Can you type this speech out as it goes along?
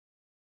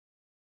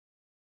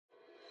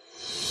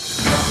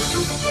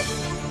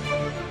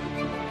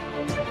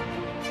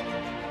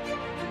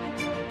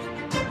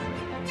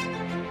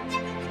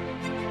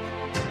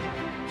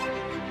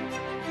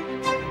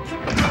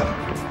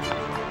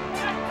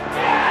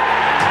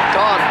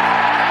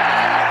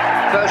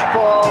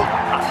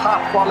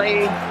half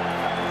volley.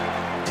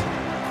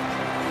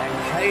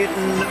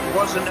 Hayden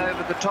wasn't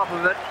over the top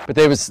of it. But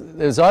there was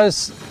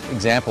those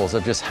examples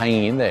of just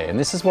hanging in there, and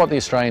this is what the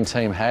Australian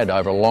team had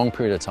over a long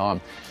period of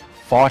time,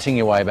 fighting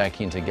your way back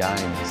into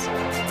games.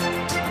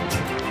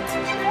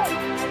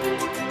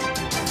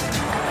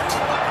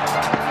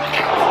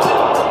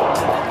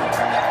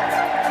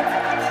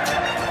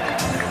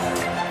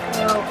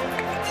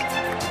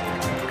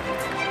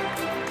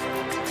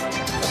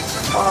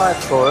 Five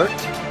for it.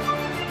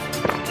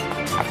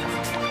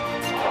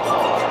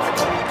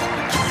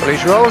 Well,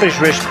 he's rolled his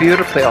wrist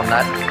beautifully on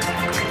that.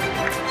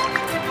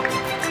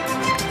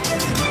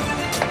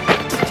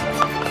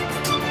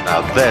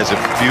 Now there's a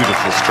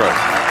beautiful stroke.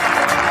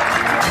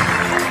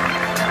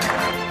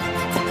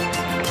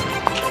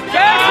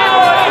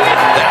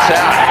 That's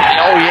out.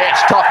 Oh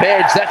yes, top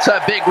edge. That's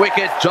a big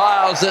wicket.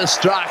 Giles has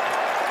struck.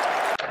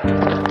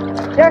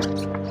 Yes.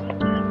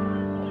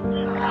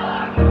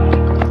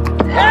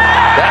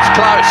 That's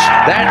close.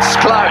 That's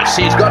close.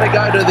 He's got to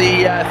go to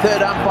the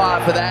third umpire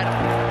for that.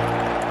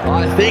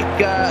 I think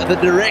the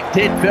direct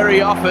hit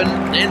very often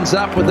ends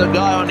up with a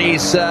guy on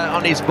his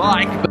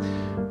bike.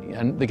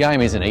 And the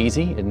game isn't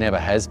easy, it never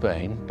has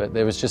been, but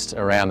there was just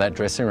around that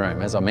dressing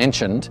room, as I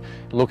mentioned,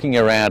 looking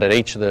around at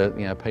each of the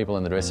people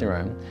in the dressing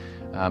room,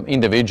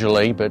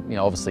 individually, but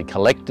obviously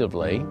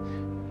collectively,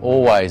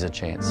 always a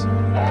chance.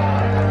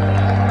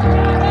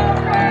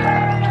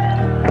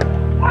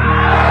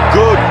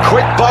 Good,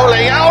 quick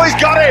bowling. Oh, he's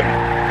got him!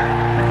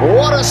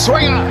 What a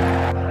swinger!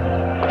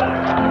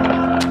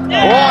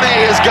 What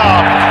he has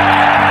gone!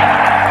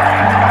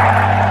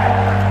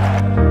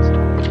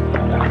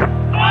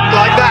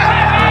 Like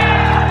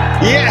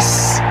that.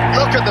 Yes!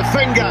 Look at the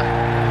finger.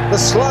 The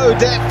slow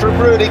death from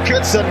Rudy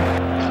Kudson.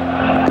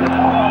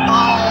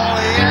 Oh,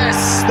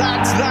 yes!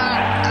 That's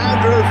that!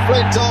 Andrew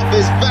Flintoff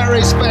is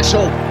very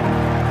special.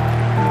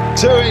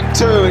 2 in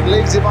 2. It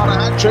leaves him on a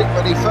hat-trick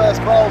when he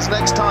first bowls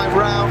next time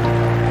round.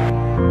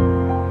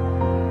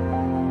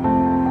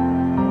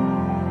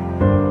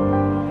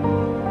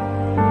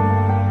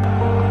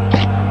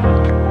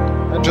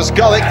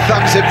 Golic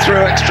thumbs him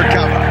through extra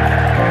cover.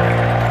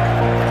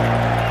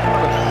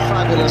 What a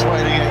fabulous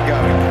way to get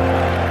going.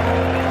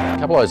 A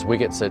couple of those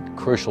wickets at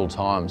crucial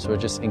times were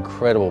just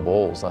incredible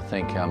balls. I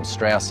think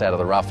Strauss out of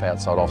the rough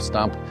outside off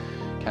stump,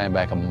 came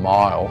back a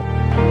mile.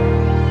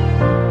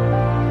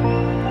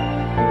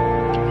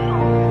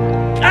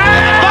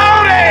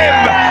 Bowled him!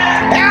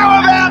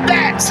 How about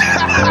that?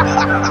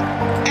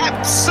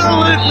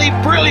 Absolutely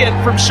brilliant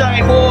from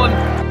Shane Warne.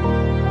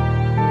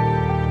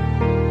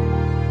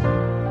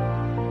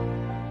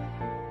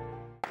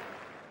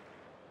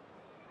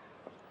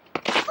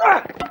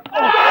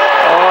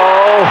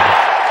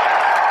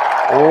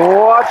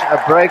 What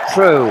a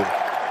breakthrough.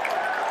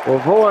 Well,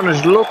 Vaughan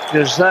has looked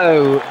as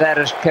though that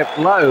has kept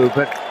low,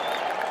 but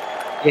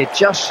it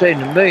just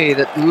seemed to me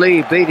that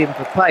Lee beat him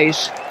for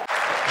pace.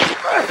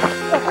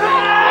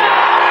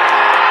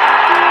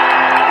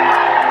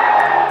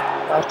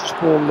 Fastest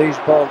ball Lee's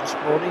bowled this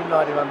morning,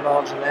 91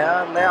 miles an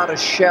hour.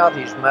 Loudest shout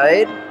he's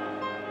made.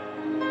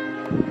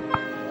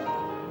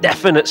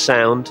 Definite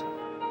sound.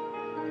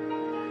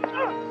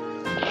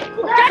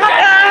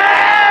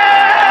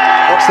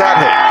 What's that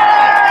hit?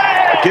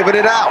 Giving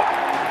it out.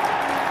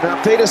 Now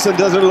Peterson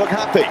doesn't look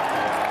happy.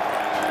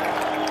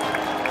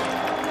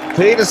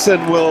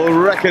 Peterson will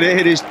reckon it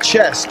hit his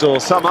chest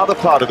or some other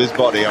part of his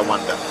body, I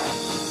wonder.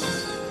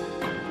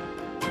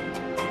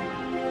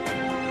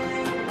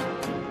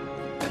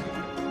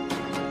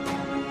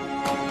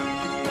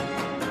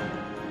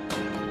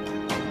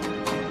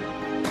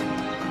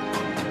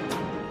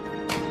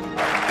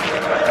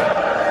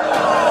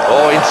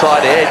 Oh,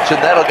 inside edge,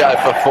 and that'll go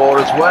for 4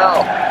 as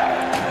well.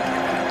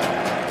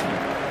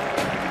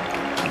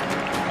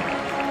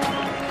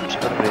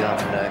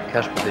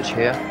 Kasprowicz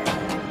here.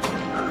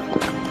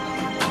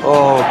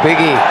 Oh,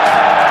 biggie.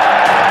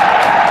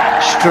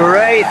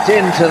 Straight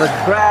into the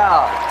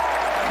crowd.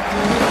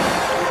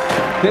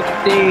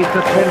 50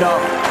 for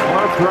Flintoff.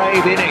 What a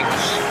brave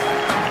innings.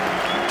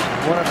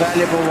 What a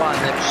valuable one.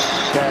 It's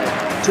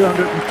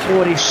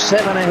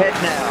 247 ahead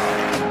now.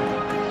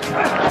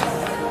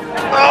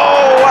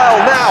 Oh, well,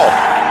 now.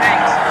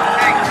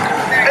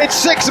 It's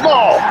 6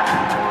 more.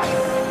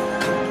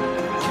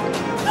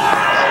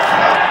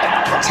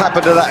 What's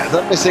happened to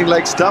that missing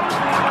leg stump?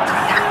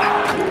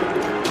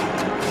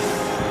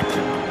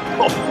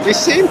 Oh,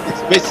 missing?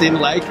 It's missing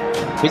leg.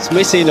 It's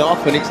missing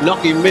off and it's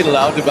knocking middle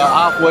out about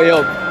halfway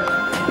up.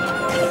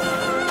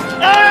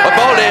 A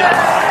ball in.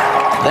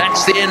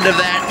 That's the end of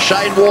that.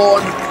 Shane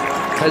Warne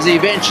has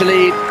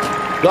eventually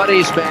got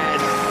his man.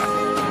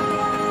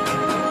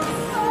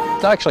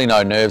 There's actually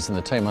no nerves in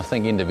the team. I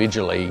think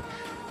individually,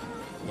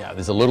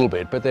 there's a little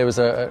bit, but there's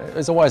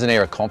always an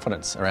air of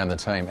confidence around the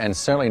team, and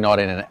certainly not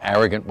in an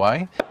arrogant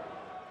way.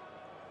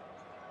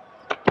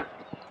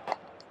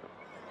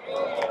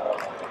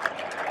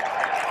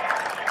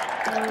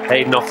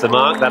 Hayden off the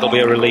mark, that'll be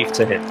a relief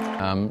to him.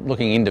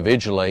 Looking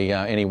individually,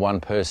 any one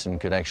person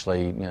could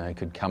actually,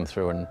 could come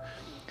through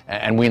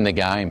and win the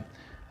game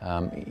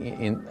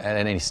at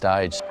any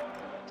stage.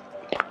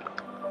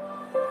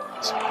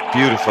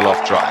 Beautiful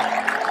off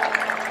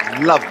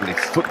drive. Lovely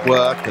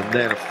footwork and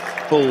then a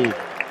full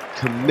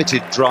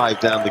committed drive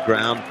down the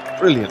ground.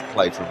 Brilliant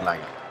play from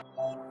Langer.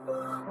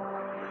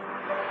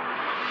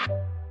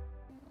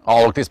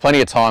 Oh, look, there's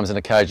plenty of times and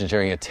occasions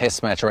during a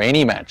test match or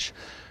any match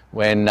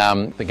when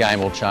the game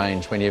will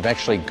change, when you've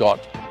actually got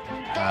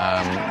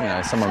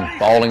someone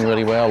bowling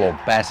really well or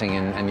batting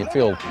and you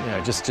feel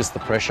just the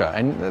pressure,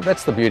 and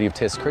that's the beauty of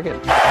test cricket.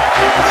 3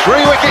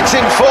 wickets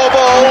in 4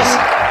 balls.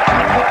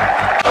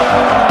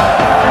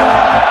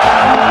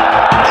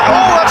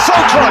 Oh, that's so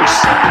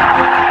close,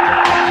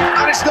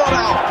 and it's not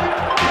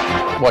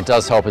out. What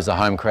does help is the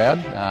home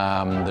crowd,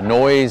 the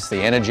noise,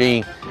 the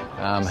energy.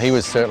 He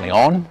was certainly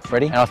on,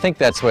 Freddie, and I think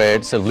that's where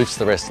it sort of lifts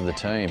the rest of the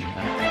team.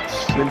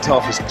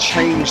 Flintoff has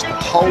changed the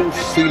whole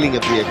feeling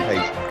of the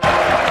occasion.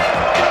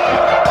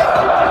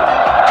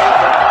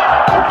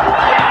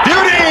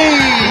 Beauty!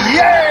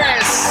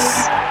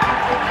 Yes!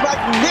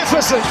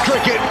 Magnificent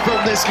cricket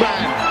from this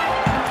man.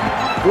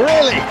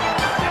 Really.